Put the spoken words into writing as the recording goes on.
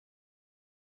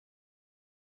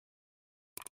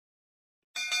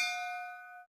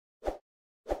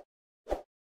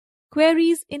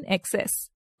Queries in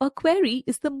Access. A query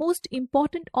is the most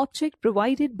important object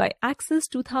provided by Access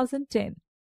 2010.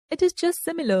 It is just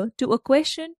similar to a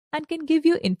question and can give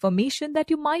you information that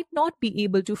you might not be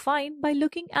able to find by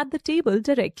looking at the table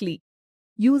directly.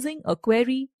 Using a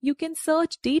query, you can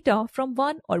search data from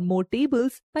one or more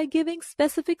tables by giving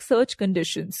specific search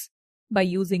conditions. By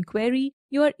using query,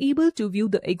 you are able to view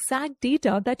the exact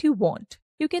data that you want.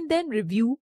 You can then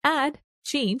review, add,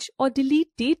 change, or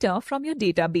delete data from your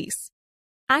database.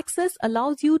 Access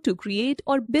allows you to create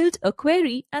or build a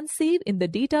query and save in the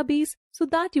database so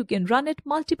that you can run it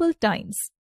multiple times.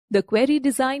 The query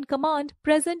design command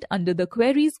present under the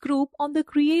Queries group on the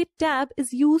Create tab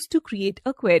is used to create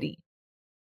a query.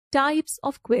 Types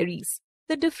of queries.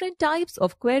 The different types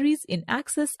of queries in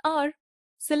Access are: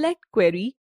 Select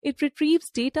query. It retrieves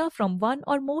data from one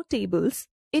or more tables.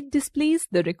 It displays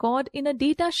the record in a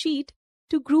data sheet.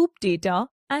 To group data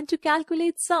and to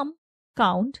calculate sum,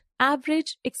 count,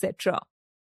 average, etc.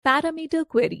 Parameter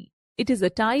query. It is a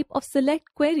type of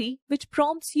select query which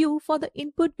prompts you for the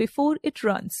input before it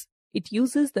runs. It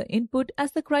uses the input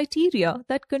as the criteria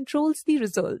that controls the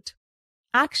result.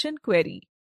 Action query.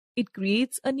 It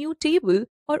creates a new table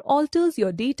or alters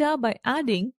your data by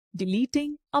adding,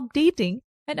 deleting, updating,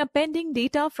 and appending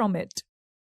data from it.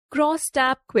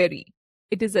 Cross-tab query.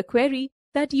 It is a query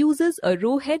that uses a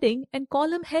row heading and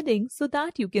column heading so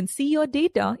that you can see your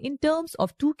data in terms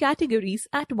of two categories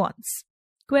at once.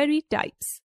 Query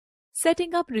types.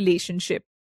 Setting up relationship.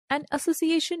 An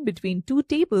association between two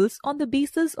tables on the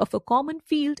basis of a common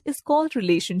field is called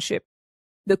relationship.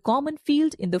 The common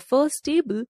field in the first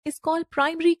table is called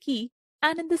primary key,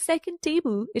 and in the second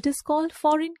table it is called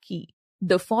foreign key.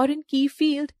 The foreign key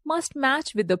field must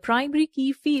match with the primary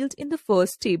key field in the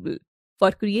first table.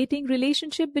 For creating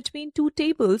relationship between two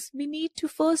tables, we need to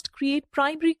first create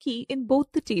primary key in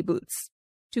both the tables.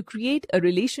 To create a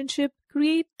relationship,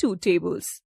 create two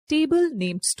tables. Table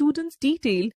named Students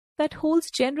Detail that holds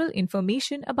general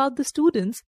information about the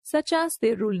students such as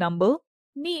their roll number,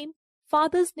 name,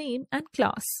 father's name and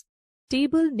class.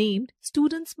 Table named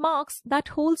Students Marks that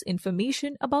holds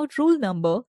information about roll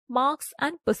number, marks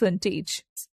and percentage.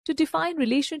 To define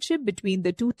relationship between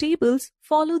the two tables,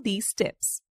 follow these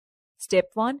steps.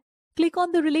 Step 1. Click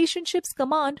on the Relationships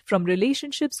command from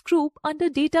Relationships group under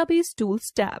Database Tools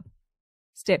tab.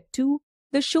 Step 2.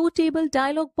 The Show Table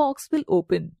dialog box will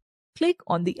open. Click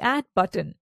on the Add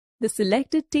button. The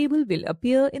selected table will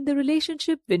appear in the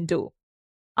Relationship window.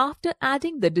 After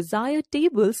adding the desired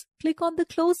tables, click on the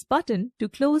Close button to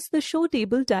close the Show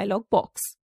Table dialog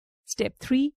box. Step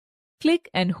 3. Click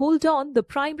and hold on the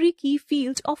primary key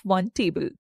field of one table.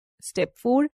 Step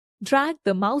 4. Drag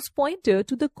the mouse pointer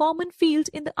to the common field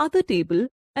in the other table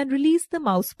and release the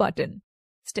mouse button.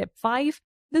 Step 5.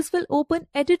 This will open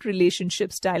Edit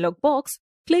Relationships dialog box.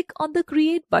 Click on the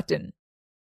Create button.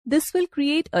 This will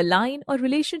create a line or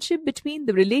relationship between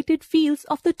the related fields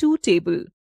of the two tables.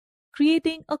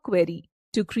 Creating a query.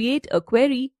 To create a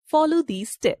query, follow these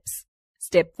steps.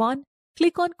 Step 1.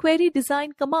 Click on Query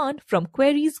Design command from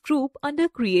Queries group under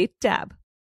Create tab.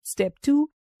 Step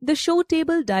 2. The Show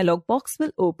Table dialog box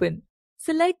will open.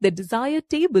 Select the desired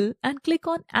table and click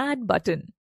on Add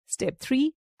button. Step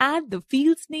 3. Add the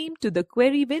field's name to the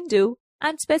query window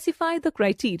and specify the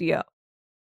criteria.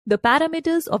 The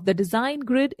parameters of the design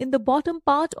grid in the bottom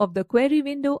part of the query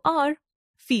window are: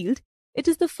 Field. It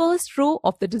is the first row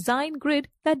of the design grid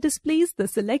that displays the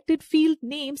selected field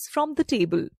names from the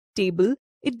table. Table.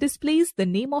 It displays the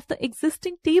name of the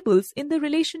existing tables in the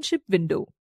relationship window.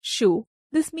 Show.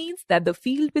 This means that the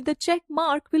field with the check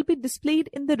mark will be displayed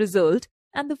in the result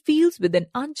and the fields with an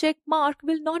unchecked mark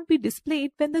will not be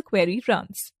displayed when the query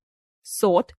runs.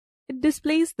 Sort. It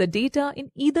displays the data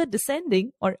in either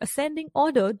descending or ascending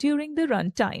order during the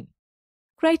runtime.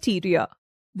 Criteria.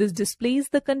 This displays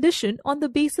the condition on the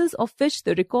basis of which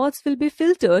the records will be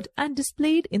filtered and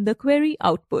displayed in the query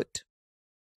output.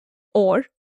 Or,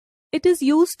 it is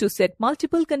used to set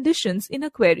multiple conditions in a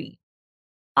query.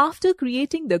 After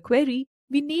creating the query,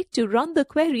 we need to run the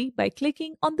query by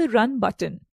clicking on the Run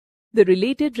button. The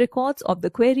related records of the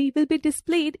query will be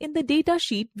displayed in the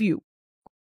datasheet view.